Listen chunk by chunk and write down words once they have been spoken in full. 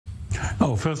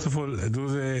Oh, first of all, do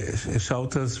the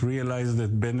shouters realize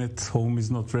that Bennett's home is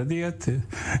not ready yet? They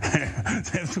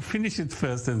have to finish it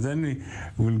first, and then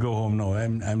we will go home. No,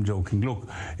 I'm joking. Look,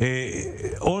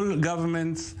 all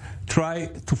governments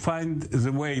try to find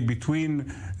the way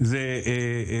between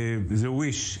the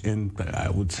wish and, I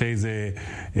would say, the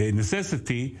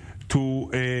necessity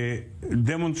to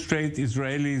demonstrate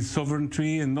Israeli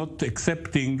sovereignty and not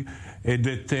accepting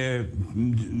that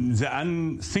the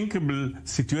unthinkable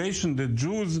situation that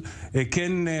Jews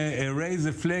can raise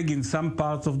a flag in some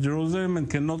parts of Jerusalem and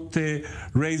cannot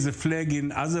raise a flag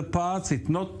in other parts. It's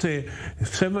not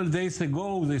several days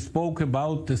ago they spoke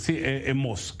about a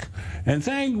mosque and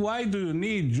saying, why do you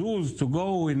need Jews to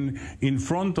go in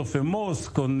front of a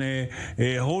mosque on a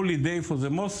holy day for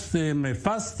the Muslim, a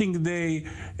fasting day?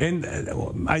 And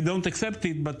I don't accept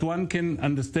it, but one can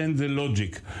understand the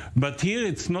logic. But here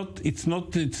it's not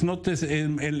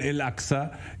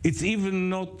Al-Aqsa. It's even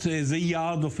not the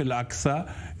yard of Al-Aqsa.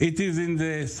 It is in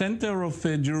the center of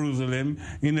Jerusalem,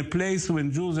 in a place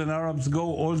when Jews and Arabs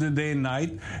go all the day and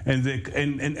night.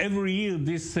 And every year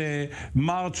this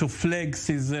march of flags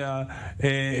is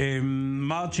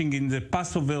marching in the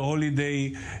Passover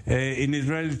holiday in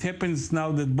Israel. It happens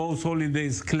now that both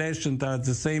holidays clash and are at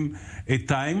the same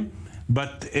time.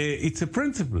 But it's a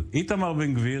principle. Itamar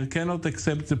Ben Gvir cannot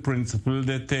accept the principle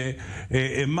that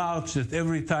a march that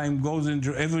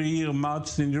every year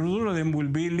marches in Jerusalem will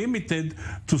be limited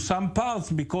to some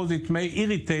parts because it may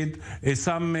irritate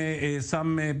some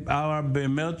Arab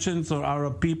merchants or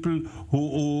Arab people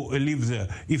who live there.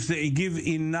 If they give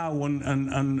in now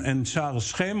on Shar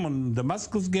Shechem, on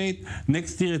Damascus Gate,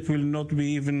 next year it will not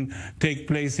be even take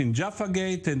place in Jaffa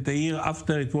Gate, and the year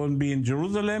after it won't be in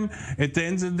Jerusalem. At the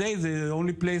end of the day, the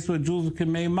only place where Jews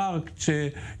may march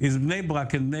is Bnei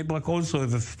Brak, and Bnei Brak also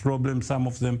have a problem, some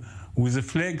of them, with a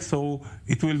flag, so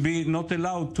it will be not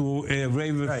allowed to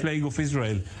wave a flag of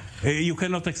Israel. You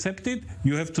cannot accept it,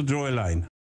 you have to draw a line.